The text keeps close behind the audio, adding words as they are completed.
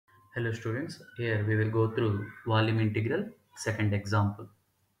Hello students, here we will go through volume integral second example.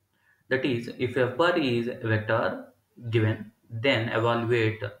 That is, if f bar is a vector given, then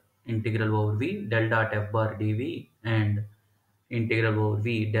evaluate integral over v del dot f bar dv and integral over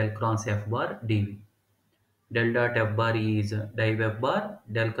v del cross f bar dv. Del dot f bar is div f bar,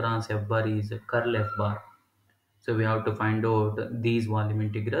 del cross f bar is curl f bar. So we have to find out these volume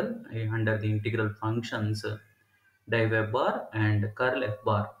integral under the integral functions div f bar and curl f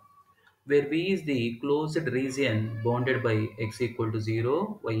bar, where V is the closed region bounded by x equal to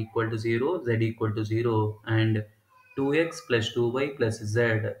 0, y equal to 0, z equal to 0, and 2x plus 2y plus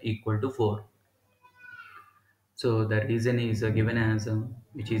z equal to 4. So the region is given as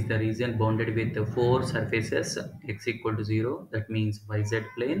which is the region bounded with the four surfaces x equal to 0, that means yz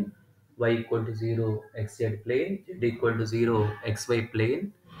plane, y equal to 0 xz plane, z equal to 0 xy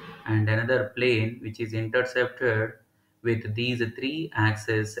plane, and another plane which is intercepted with these three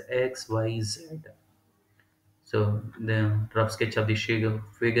axes x, y, z. So the rough sketch of the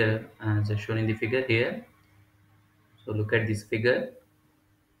figure as shown in the figure here. So look at this figure: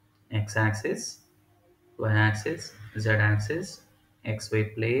 x-axis, y-axis, z-axis,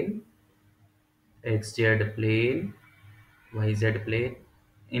 xy plane, xz plane, yz plane.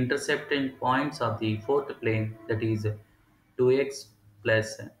 Intercepting points of the fourth plane, that is 2x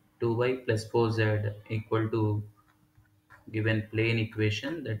plus 2y plus 4z equal to given plane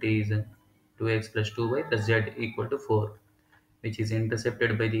equation, that is 2x plus 2y plus z equal to 4, which is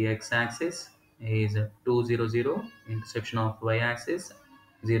intercepted by the x-axis is 2 0 0, intersection of y-axis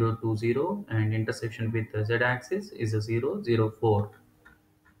 0 2 0, and intersection with the z-axis is a 0 0 4.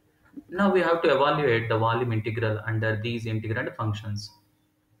 Now we have to evaluate the volume integral under these integrand functions.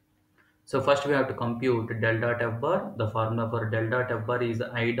 So first we have to compute del dot f bar. The formula for del dot f bar is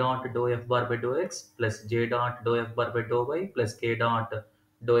I dot dou f bar by dou x plus j dot dou f bar by dou y plus k dot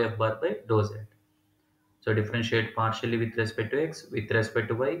dou f bar by dou z. So differentiate partially with respect to x, with respect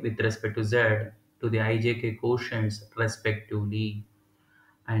to y, with respect to z to the ijk quotients respectively,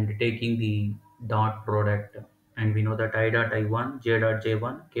 and taking the dot product. And we know that I dot I1, j dot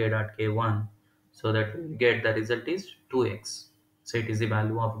j1, k dot k1. So that we get the result is 2x. So it is the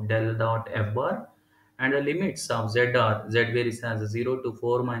value of del dot f bar, and the limits of z are z varies as 0 to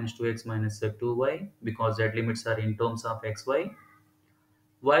 4 minus 2x minus 2y, because z limits are in terms of xy.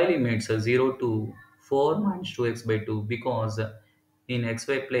 Y limits 0 to 4 minus 2x by 2, because in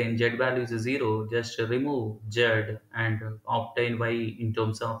xy plane z value is 0, just remove z and obtain y in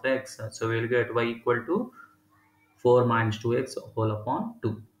terms of x. So we will get y equal to 4 minus 2x whole upon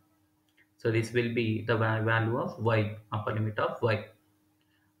 2. So this will be the value of y, upper limit of y.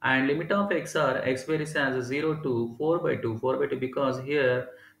 And limit of x are x varies as 0 to 4 by 2, 4 by 2, because here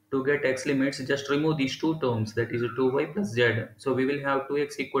to get x limits just remove these two terms, that is 2y plus z. So we will have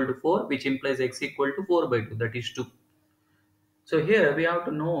 2x equal to 4, which implies x equal to 4 by 2, that is 2. So here we have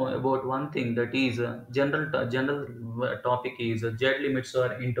to know about one thing, that is general topic is z limits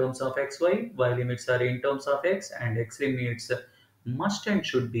are in terms of xy, y limits are in terms of x, and x limits must and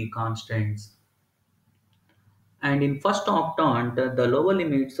should be constants. And in first octant, the lower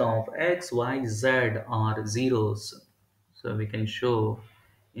limits of x, y, z are zeros. So we can show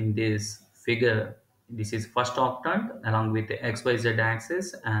in this figure, this is first octant along with the x, y, z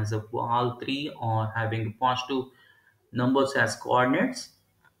axis, as if all three are having positive numbers as coordinates.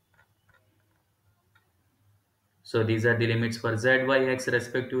 So these are the limits for z, y, x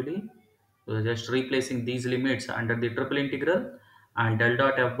respectively. So just replacing these limits under the triple integral, and del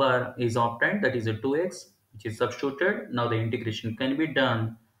dot f bar is obtained, that is a 2x, which is substituted. Now the integration can be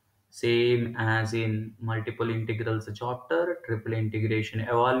done same as in multiple integrals chapter, triple integration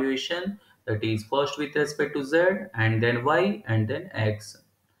evaluation, that is first with respect to z and then y and then x.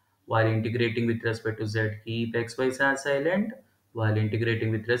 While integrating with respect to z, keep xy as silent. While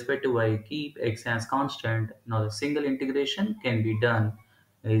integrating with respect to y, keep x as constant. Now the single integration can be done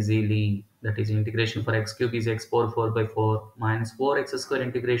easily. That is, integration for x cube is x power 4 by 4 minus 4x square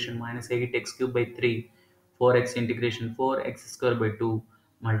integration minus 8x cube by 3, 4x integration 4x square by 2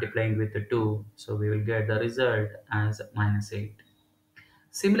 multiplying with the 2. So we will get the result as minus 8.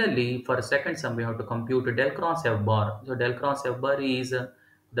 Similarly, for second sum, we have to compute del cross f bar. So del cross f bar is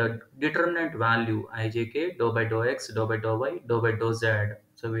the determinant value ijk dou by dou x, dou by dou y, dou by dou z.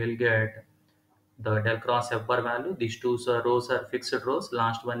 So we will get the del cross f bar value. These two rows are fixed rows.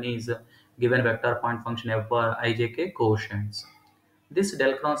 Last one is given vector point function f bar ijk quotients. This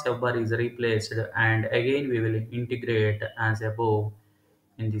del cross f bar is replaced, and again we will integrate as above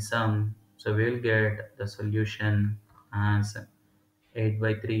in the sum. So we will get the solution as 8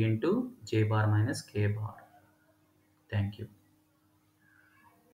 by 3 into j bar minus k bar. Thank you.